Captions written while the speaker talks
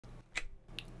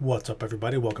What's up,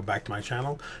 everybody? Welcome back to my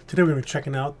channel. Today we're going to be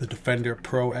checking out the Defender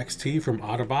Pro XT from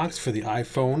Otterbox for the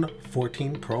iPhone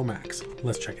 14 Pro Max.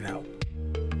 Let's check it out.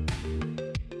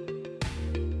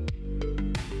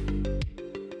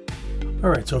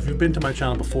 Alright, so if you've been to my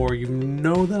channel before, you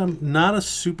know that I'm not a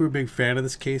super big fan of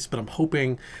this case, but I'm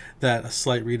hoping that a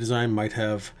slight redesign might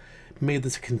have made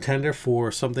this a contender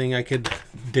for something I could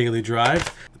daily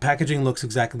drive. The packaging looks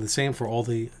exactly the same for all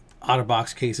the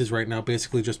Otterbox cases right now,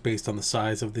 basically just based on the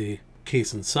size of the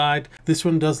case inside. This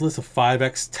one does list a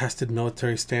 5X tested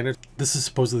military standard. This is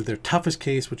supposedly their toughest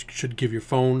case, which should give your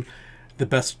phone the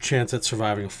best chance at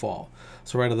surviving a fall.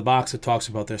 So right out of the box it talks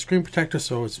about their screen protector,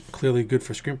 so it's clearly good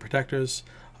for screen protectors.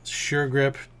 Sure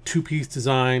grip, two-piece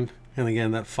design, and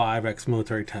again that 5X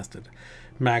military tested.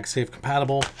 MagSafe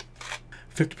compatible,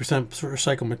 50%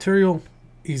 recycled material,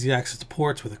 easy access to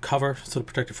ports with a cover so to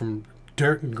protect it from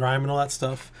dirt and grime and all that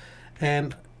stuff,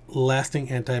 and lasting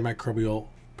antimicrobial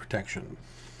protection.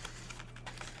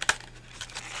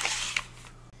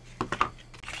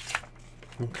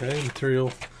 Okay,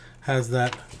 material has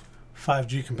that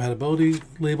 5G compatibility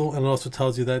label, and it also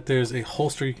tells you that there's a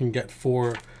holster you can get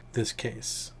for this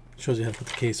case. Shows you how to put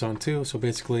the case on too. So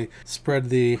basically spread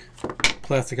the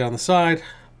plastic on the side,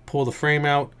 pull the frame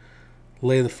out,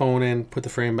 lay the phone in, put the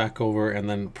frame back over, and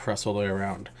then press all the way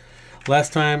around.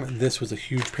 Last time this was a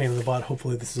huge pain in the butt.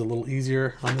 Hopefully this is a little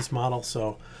easier on this model.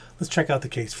 So let's check out the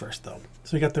case first though.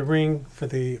 So you got the ring for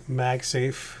the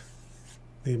MagSafe,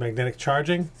 the magnetic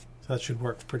charging. So that should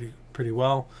work pretty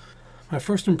well. My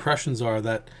first impressions are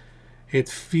that it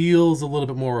feels a little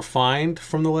bit more refined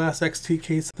from the last XT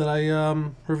case that I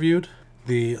reviewed.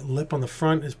 The lip on the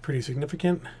front is pretty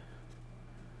significant.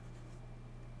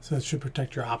 So it should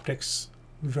protect your optics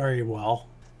very well.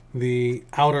 The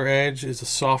outer edge is a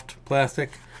soft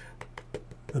plastic.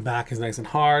 The back is nice and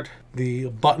hard. The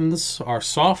buttons are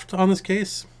soft on this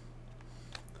case.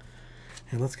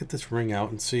 And let's get this ring out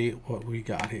and see what we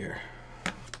got here.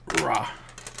 Rah.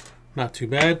 Not too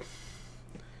bad.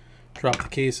 Drop the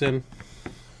case in.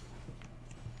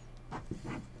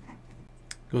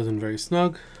 Goes in very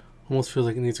snug. Almost feels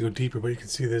like it needs to go deeper, but you can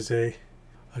see there's a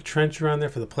trench around there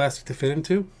for the plastic to fit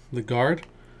into, the guard.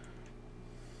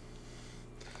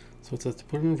 So it says to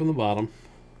put it in from the bottom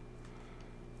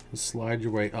and slide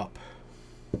your way up.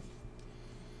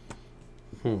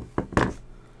 I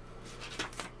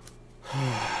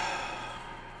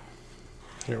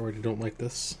already don't like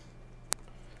this.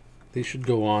 These should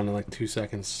go on in like 2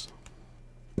 seconds.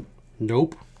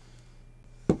 Nope.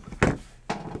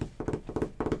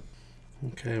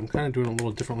 Okay, I'm kind of doing it a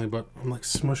little differently, but I'm like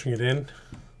smushing it in.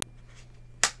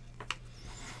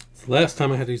 So last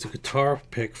time I had to use a guitar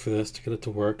pick for this to get it to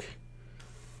work.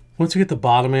 Once you get the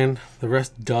bottom in, the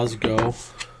rest does go,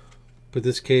 but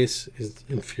this case is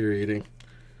infuriating.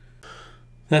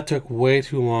 That took way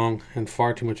too long and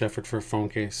far too much effort for a phone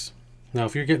case. Now,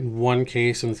 if you're getting one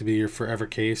case and it's to be your forever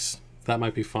case, that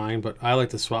might be fine, but I like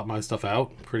to swap my stuff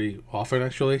out pretty often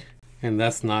actually, and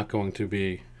that's not going to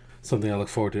be something I look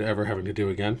forward to ever having to do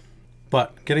again.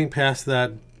 But getting past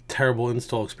that terrible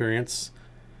install experience,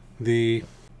 the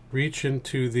reach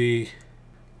into the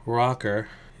rocker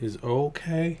is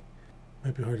okay.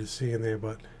 Might be hard to see in there,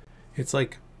 but it's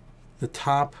like the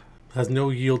top has no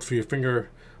yield for your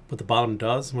finger, but the bottom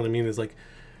does. What I mean is like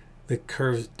it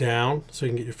curves down so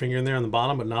you can get your finger in there on the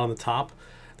bottom, but not on the top.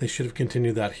 They should have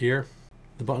continued that here.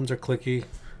 The buttons are clicky. You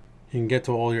can get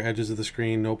to all your edges of the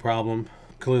screen, no problem.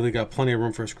 Clearly got plenty of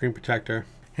room for a screen protector,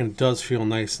 and it does feel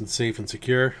nice and safe and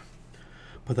secure,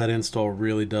 but that install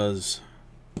really does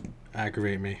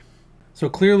aggravate me. So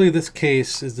clearly this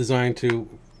case is designed to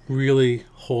really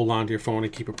hold on to your phone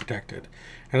and keep it protected,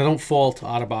 and I don't fault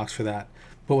Otterbox for that,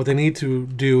 but what they need to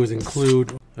do is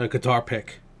include a guitar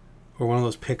pick or one of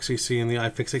those picks you see in the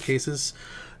iFixit cases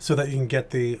so that you can get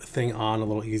the thing on a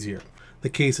little easier. The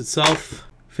case itself,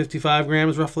 55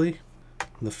 grams roughly.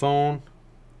 The phone,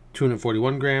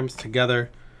 241 grams. Together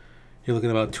you're looking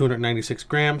at about 296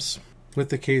 grams. With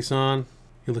the case on,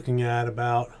 you're looking at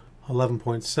about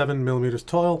 11.7 millimeters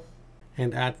tall,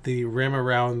 and at the rim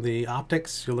around the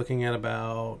optics you're looking at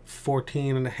about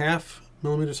 14.5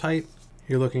 millimeters height.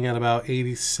 You're looking at about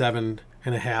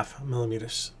 87.5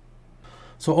 millimeters.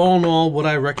 So all in all, would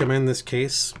I recommend this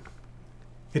case?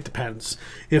 It depends.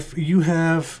 If you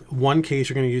have one case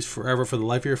you're going to use forever for the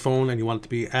life of your phone and you want it to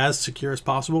be as secure as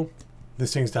possible,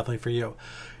 this thing's definitely for you.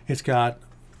 It's got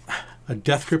a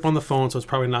death grip on the phone, so it's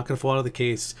probably not going to fall out of the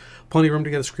case. Plenty of room to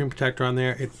get a screen protector on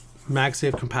there. It's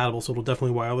MagSafe compatible, so it'll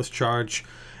definitely wireless charge,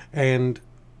 and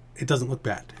it doesn't look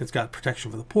bad. It's got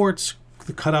protection for the ports.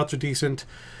 The cutouts are decent.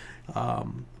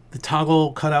 The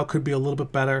toggle cutout could be a little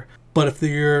bit better, But if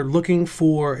you're looking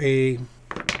for a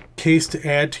case to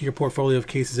add to your portfolio of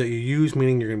cases that you use,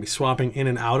 meaning you're going to be swapping in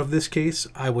and out of this case,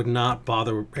 I would not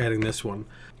bother adding this one.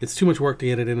 It's too much work to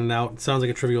get it in and out. It sounds like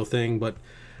a trivial thing, but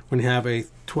when you have a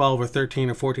 $12 or $13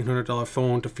 or $1,400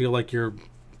 phone, to feel like you're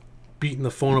beating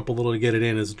the phone up a little to get it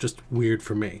in is just weird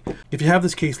for me. If you have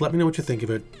this case, let me know what you think of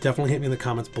it. Definitely hit me in the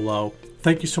comments below.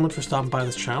 Thank you so much for stopping by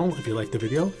this channel. If you liked the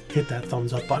video, hit that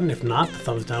thumbs up button. If not, the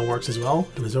thumbs down works as well.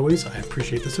 And as always, I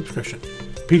appreciate the subscription.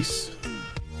 Peace.